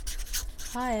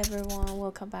Hi everyone,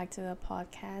 welcome back to the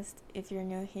podcast. If you're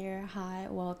new here, hi,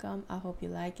 welcome. I hope you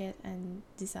like it and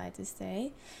decide to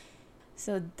stay.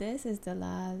 So this is the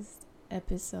last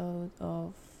episode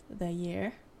of the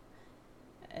year.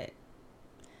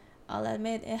 I'll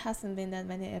admit it hasn't been that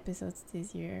many episodes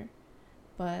this year,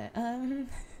 but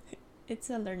it's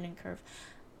a learning curve.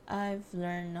 I've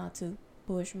learned not to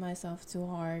push myself too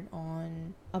hard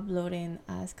on uploading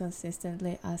as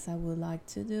consistently as I would like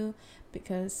to do,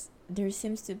 because there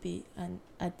seems to be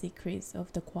a decrease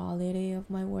of the quality of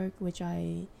my work, which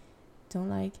I don't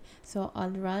like. So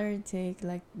I'd rather take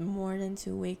like more than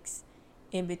 2 weeks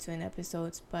in between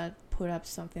episodes, but put up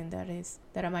something that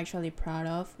I'm actually proud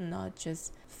of, not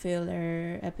just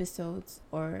filler episodes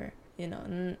or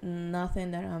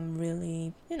nothing that I'm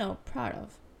really proud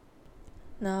of.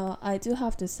 Now, I do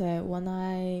have to say, when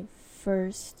I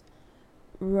first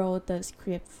wrote the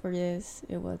script for this,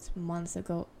 it was months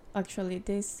ago. Actually,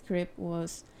 this script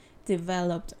was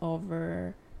developed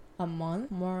over a month,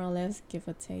 more or less, give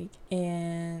or take.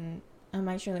 And I'm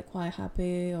actually quite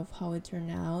happy of how it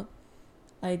turned out.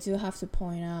 I do have to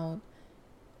point out,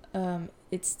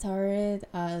 it started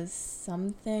as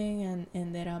something and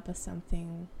ended up as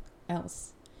something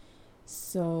else.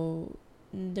 So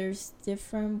there's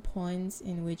different points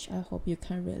in which I hope you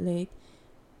can relate,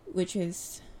 which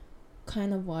is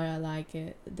kind of why I like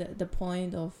it. The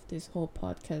point of this whole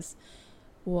podcast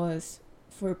was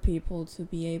for people to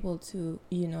be able to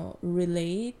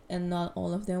relate, and not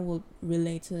all of them will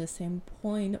relate to the same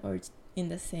point or in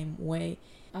the same way.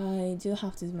 I do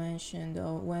have to mention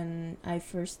though, when I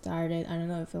first started, I don't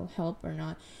know if it'll help or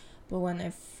not, but when I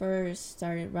first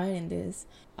started writing this,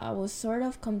 I was sort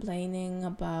of complaining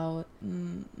about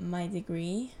my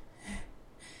degree.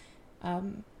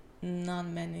 Not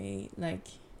many, like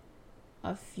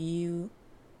a few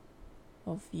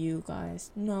of you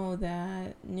guys know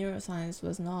that neuroscience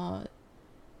was not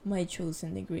my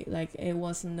chosen degree. Like, it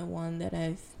wasn't the one that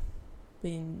I've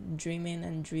been dreaming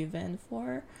and driven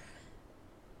for.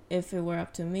 If it were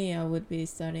up to me, I would be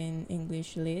studying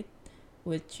English Lit,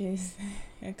 which is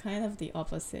kind of the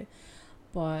opposite.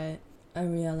 But I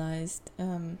realized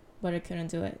but I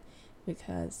couldn't do it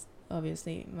because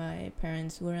obviously my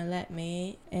parents wouldn't let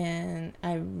me, and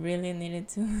I really needed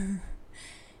to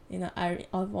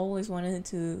I've always wanted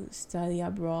to study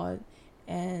abroad,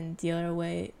 and the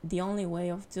only way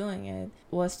of doing it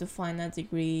was to find a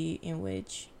degree in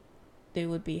which they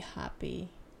would be happy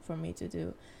for me to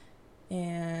do.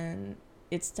 And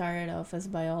it started off as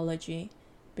biology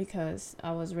because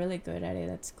I was really good at it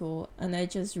at school, and I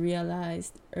just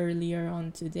realized earlier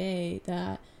on today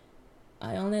that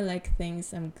I only like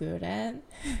things I'm good at.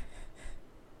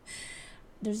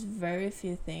 There's very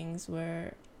few things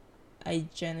where I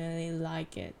genuinely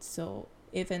like it, so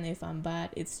even if I'm bad,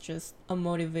 it's just a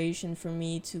motivation for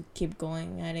me to keep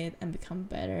going at it and become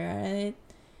better at it.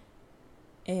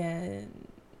 And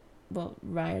well,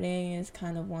 writing is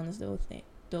kind of one of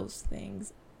those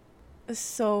things.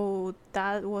 So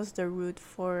that was the root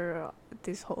for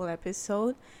this whole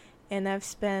episode, and I've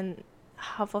spent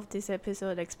half of this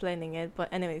episode explaining it.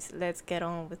 But anyways, let's get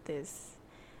on with this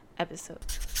episode.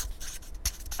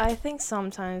 I think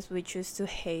sometimes we choose to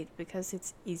hate because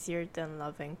it's easier than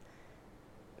loving.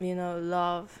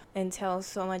 Love entails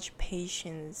so much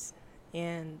patience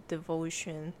and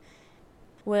devotion,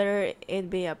 whether it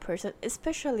be a person,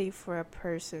 especially for a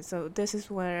person. So this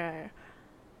is where,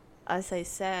 as I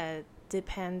said,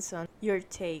 depends on your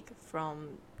take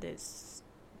from this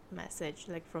message,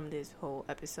 like from this whole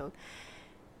episode.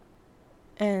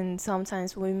 And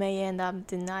sometimes we may end up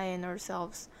denying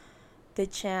ourselves the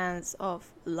chance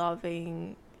of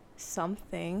loving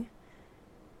something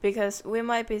because we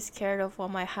might be scared of what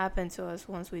might happen to us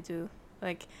once we do.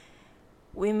 Like,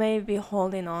 we may be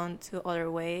holding on to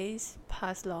other ways,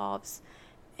 past loves,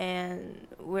 and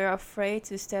we're afraid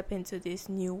to step into this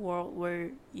new world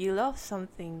where you love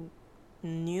something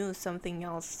new, something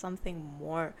else, something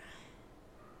more.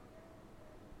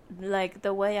 Like,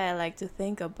 the way I like to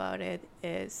think about it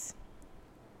is,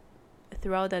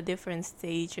 throughout the different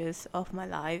stages of my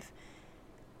life,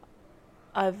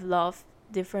 I've loved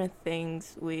different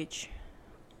things which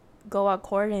go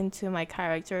according to my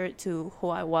character, to who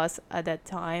I was at that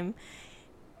time.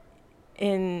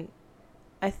 And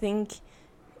I think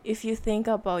if you think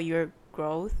about your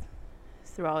growth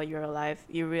throughout your life,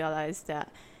 you realize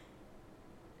that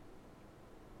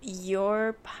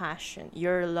your passion,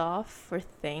 your love for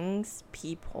things,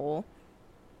 people,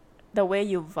 the way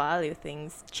you value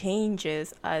things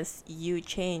changes as you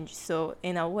change. So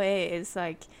in a way, it's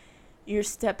like you're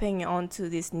stepping onto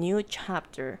this new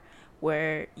chapter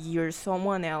where you're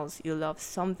someone else, you love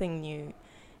something new,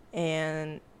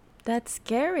 And that's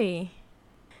scary.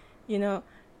 You know,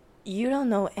 you don't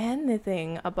know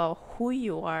anything about who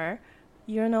you are.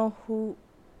 You don't know who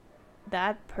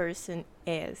that person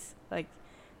is. Like,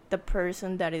 the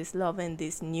person that is loving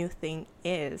this new thing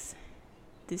is.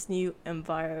 This new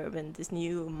environment, this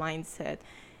new mindset.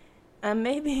 And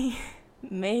maybe,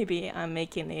 maybe I'm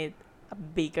making it a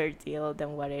bigger deal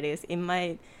than what it is. It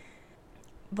might,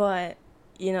 but,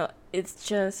 it's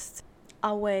just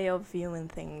a way of viewing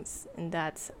things in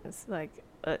that sense. Like,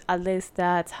 at least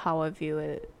that's how I view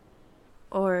it.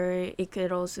 Or it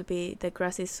could also be the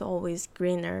grass is always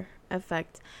greener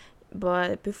effect.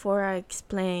 But before I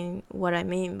explain what I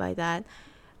mean by that,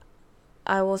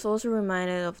 I was also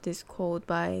reminded of this quote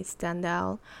by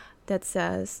Stendhal that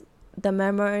says, "The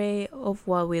memory of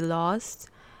what we lost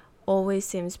always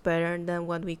seems better than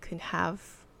what we could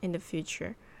have in the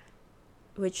future,"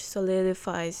 which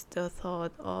solidifies the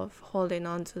thought of holding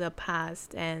on to the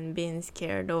past and being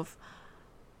scared of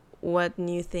what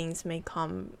new things may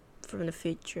come from the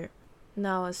future.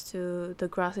 Now, as to the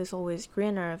grass is always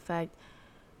greener effect,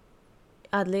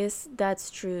 at least that's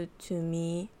true to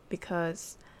me,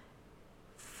 because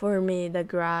for me the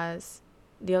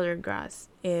other grass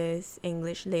is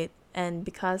English lit, and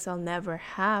because I'll never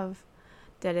have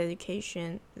that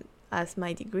education as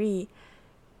my degree,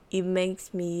 it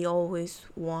makes me always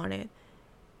want it,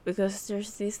 because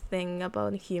there's this thing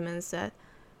about humans that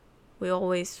we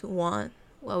always want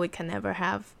what we can never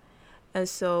have. And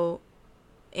so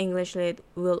English lit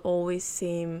will always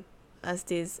seem as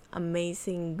this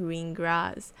amazing green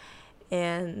grass,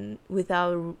 and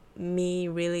without me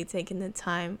really taking the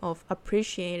time of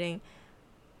appreciating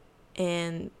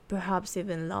and perhaps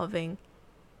even loving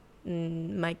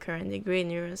my current degree in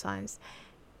neuroscience,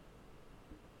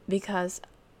 because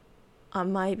I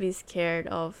might be scared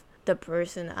of the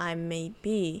person I may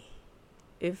be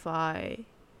if I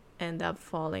end up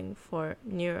falling for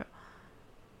neuro.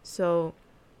 So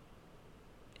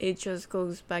it just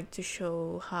goes back to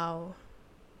show how,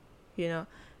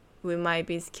 we might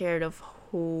be scared of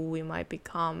who we might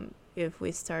become if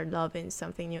we start loving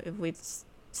something new, if we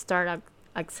start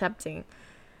accepting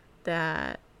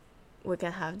that we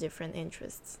can have different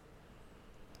interests.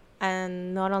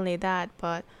 And not only that,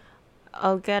 but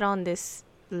I'll get on this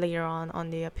later on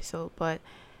the episode, but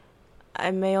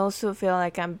I may also feel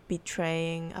like I'm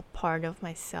betraying a part of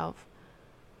myself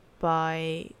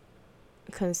by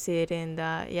considering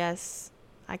that, yes,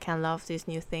 I can love this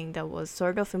new thing that was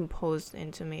sort of imposed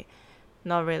into me.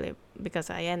 Not really, because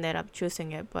I ended up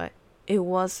choosing it, but it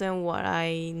wasn't what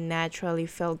I naturally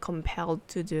felt compelled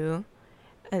to do.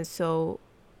 And so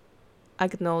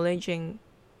acknowledging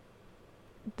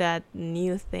that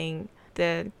new thing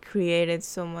that created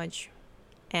so much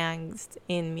angst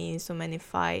in me, so many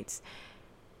fights,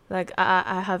 like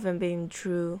I haven't been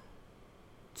true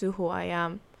to who I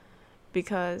am,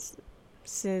 because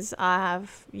since I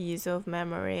have years of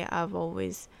memory, I've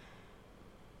always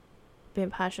been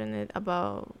passionate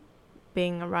about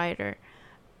being a writer.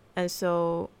 And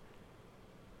so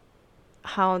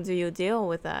how do you deal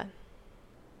with that?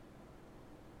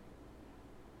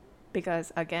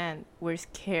 Because again, we're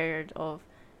scared of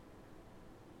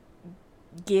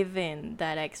giving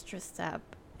that extra step,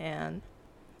 and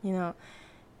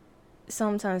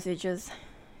sometimes you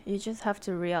just have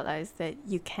to realize that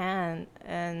you can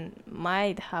and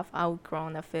might have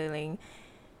outgrown a feeling.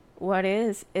 What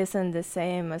isn't the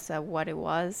same as what it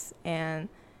was, and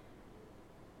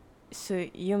so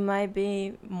you might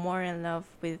be more in love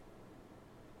with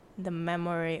the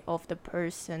memory of the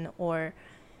person, or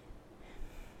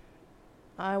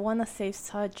I want to say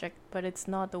subject, but it's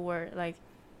not the word, like,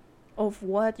 of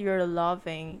what you're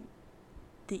loving,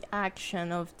 the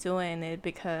action of doing it,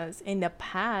 because in the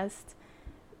past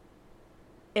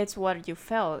it's what you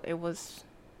felt. It was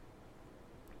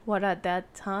what at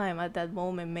that time, at that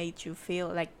moment, made you feel,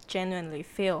 like genuinely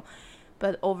feel.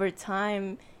 But over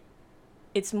time,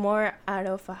 it's more out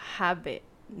of a habit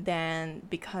than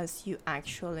because you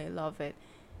actually love it.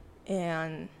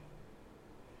 And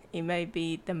it may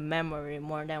be the memory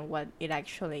more than what it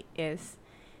actually is.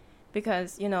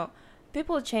 Because,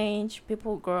 people change,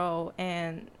 people grow,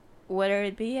 and whether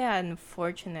it be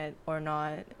unfortunate or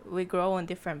not, we grow on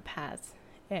different paths.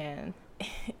 And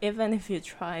even if you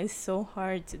try so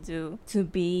hard to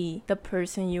be the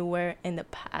person you were in the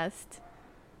past,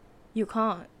 you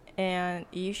can't. And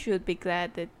you should be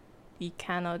glad that you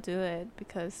cannot do it,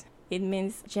 because it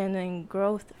means genuine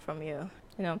growth from you.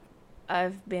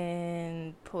 I've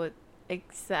been put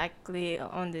exactly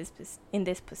in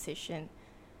this position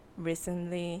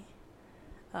recently,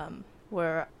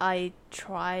 where I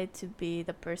try to be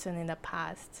the person in the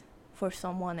past for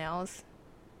someone else,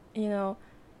 You know,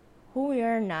 who we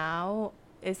are now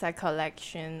is a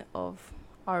collection of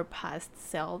our past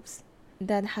selves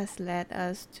that has led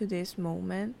us to this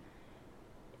moment,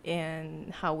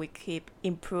 and how we keep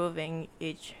improving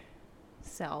each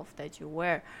self that you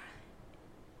were.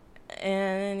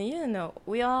 And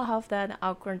we all have that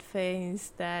awkward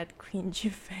face, that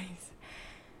cringy face.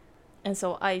 And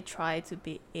so I tried to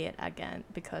be it again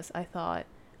because I thought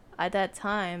at that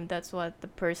time that's what the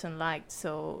person liked.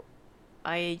 So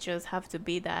I just have to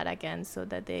be that again so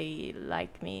that they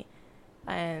like me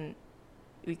and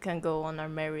we can go on our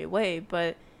merry way.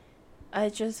 But I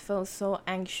just felt so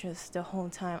anxious the whole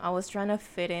time. I was trying to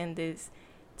fit in this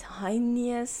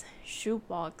tiniest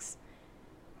shoebox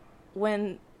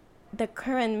when the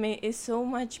current me is so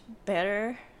much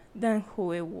better than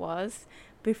who it was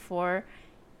before,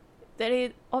 that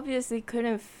it obviously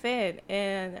couldn't fit,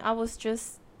 and I was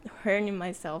just hurting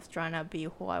myself trying to be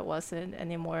who I wasn't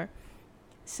anymore.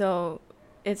 So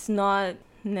it's not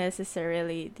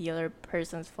necessarily the other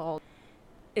person's fault.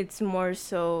 It's more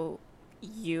so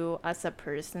you as a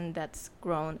person that's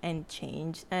grown and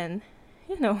changed, and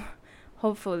you know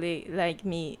hopefully, like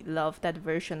me, love that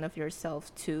version of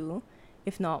yourself too,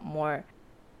 if not more.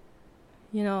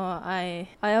 I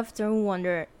often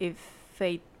wonder if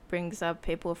fate brings up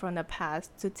people from the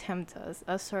past to tempt us,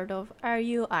 a sort of, are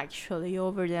you actually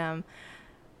over them?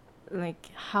 Like,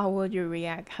 how would you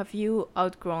react? Have you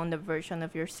outgrown the version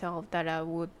of yourself that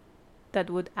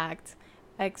would act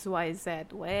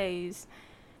XYZ ways?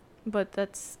 But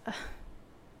that's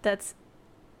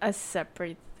a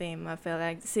separate theme. I feel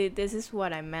like, see, this is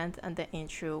what I meant in the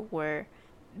intro, where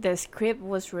the script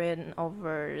was written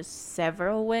over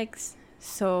several weeks,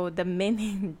 so the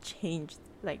meaning changed,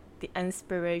 like the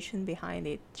inspiration behind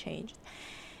it changed.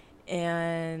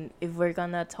 And if we're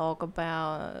gonna talk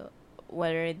about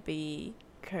whether it be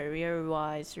career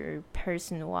wise or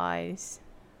person wise,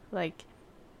 like,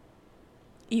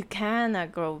 you can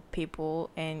outgrow people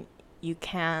and you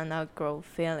can outgrow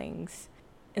feelings.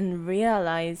 And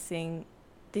realizing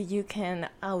that you can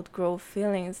outgrow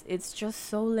feelings, it's just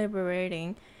so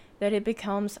liberating that it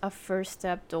becomes a first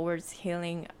step towards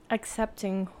healing,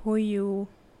 accepting who you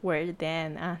were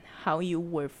then and how you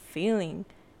were feeling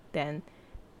then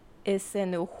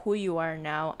isn't who you are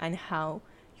now, and how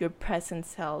your present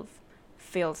self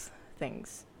feels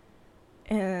things.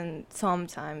 And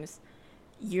sometimes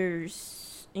you're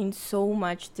in so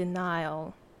much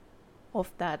denial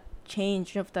of that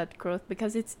change, of that growth,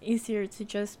 because it's easier to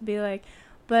just be like,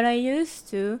 but I used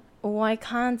to, why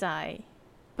can't I?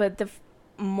 But the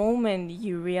moment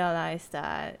you realize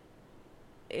that,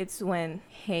 it's when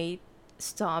hate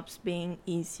stops being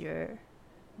easier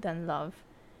than love,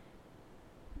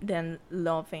 than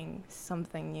loving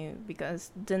something new,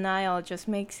 because denial just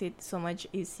makes it so much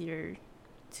easier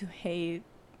to hate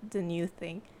the new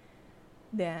thing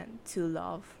than to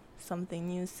love something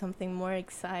new, something more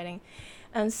exciting.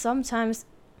 And sometimes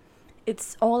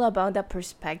it's all about the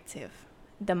perspective,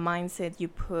 the mindset you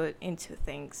put into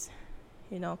things.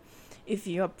 You know, if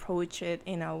you approach it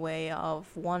in a way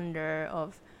of wonder,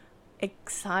 of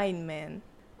excitement,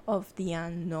 of the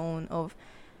unknown, of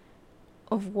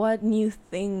what new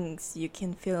things you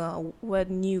can feel, what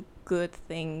new good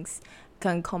things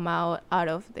can come out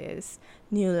of this,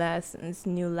 new lessons,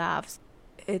 new laughs.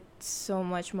 It's so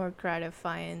much more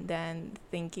gratifying than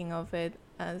thinking of it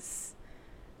as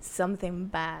something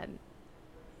bad,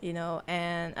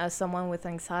 and as someone with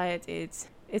anxiety,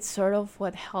 it's sort of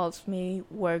what helps me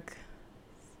work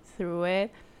through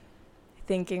it,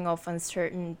 thinking of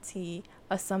uncertainty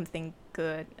as something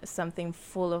good, something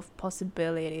full of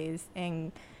possibilities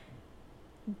and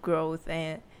growth,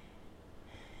 and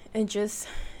just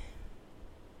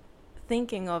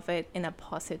thinking of it in a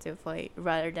positive way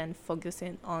rather than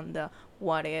focusing on the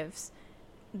what ifs,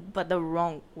 but the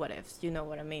wrong what ifs, you know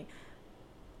what I mean?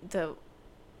 The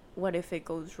what if it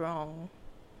goes wrong?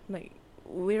 Like,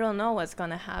 we don't know what's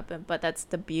gonna happen, but that's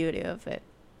the beauty of it.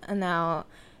 And now,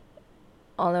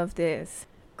 all of this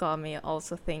got me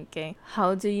also thinking,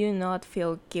 how do you not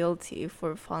feel guilty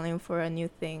for falling for a new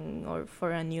thing or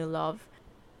for a new love?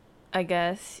 I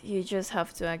guess you just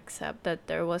have to accept that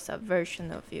there was a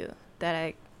version of you that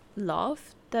I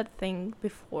loved that thing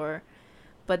before,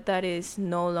 but that is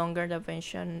no longer the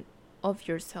version of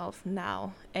yourself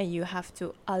now, and you have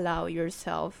to allow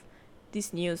yourself,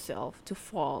 this new self, to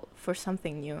fall for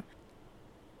something new.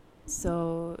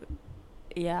 So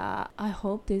yeah, I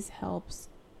hope this helps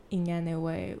in any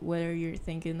way, whether you're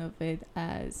thinking of it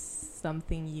as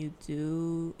something you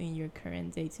do in your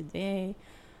current day to day,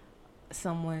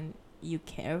 someone you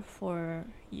care for,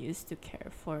 used to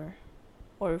care for,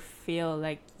 or feel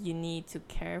like you need to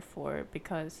care for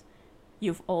because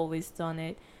you've always done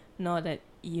it. Know that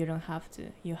you don't have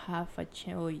to. You have a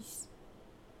choice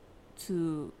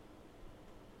to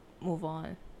move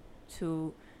on,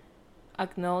 to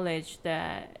acknowledge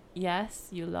that yes,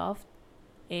 you love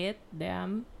it,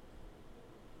 them,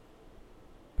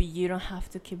 but you don't have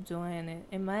to keep doing it.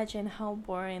 Imagine how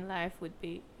boring life would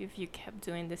be if you kept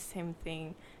doing the same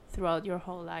thing throughout your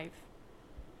whole life.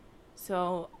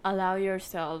 So allow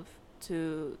yourself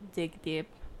to dig deep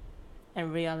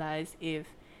and realize if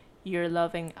you're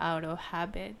loving out of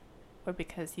habit or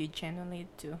because you genuinely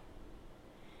do.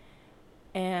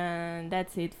 And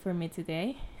that's it for me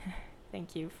today.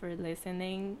 Thank you for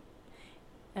listening.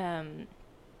 Um,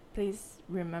 Please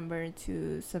remember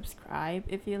to subscribe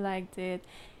if you liked it,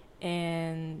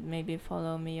 and maybe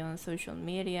follow me on social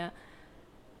media.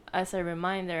 As a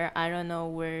reminder, I don't know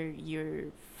where you're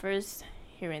first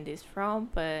hearing this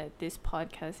from, but this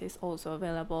podcast is also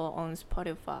available on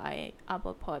Spotify,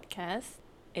 Apple Podcasts.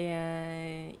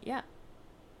 And yeah,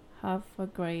 have a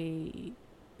great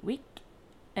week.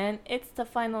 And it's the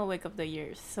final week of the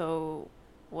year, so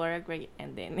what a great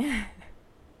ending.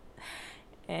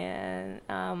 And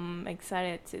I'm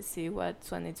excited to see what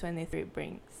 2023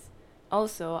 brings.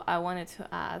 Also, I wanted to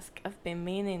ask, I've been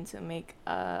meaning to make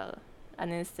an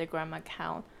Instagram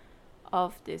account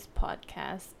of this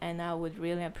podcast, and I would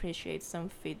really appreciate some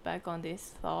feedback on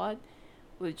this thought.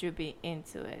 Would you be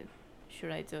into it?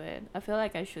 Should I do it? I feel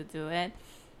like I should do it,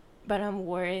 but I'm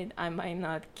worried I might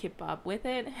not keep up with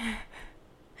it.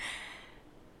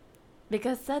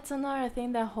 Because that's another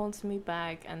thing that holds me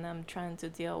back and I'm trying to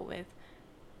deal with.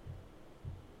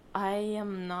 I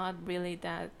am not really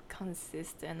that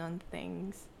consistent on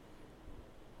things.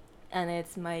 And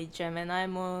it's my Gemini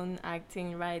moon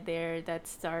acting right there that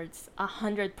starts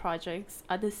 100 projects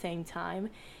at the same time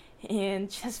and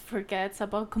just forgets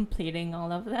about completing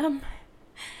all of them.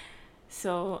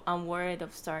 So I'm worried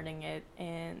of starting it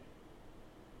and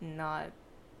not.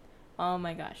 Oh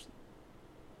my gosh.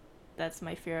 That's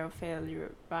my fear of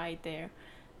failure right there.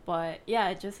 But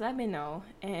yeah, just let me know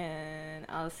and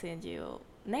I'll send you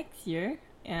next year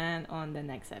and on the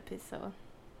next episode.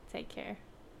 Take care.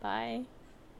 Bye.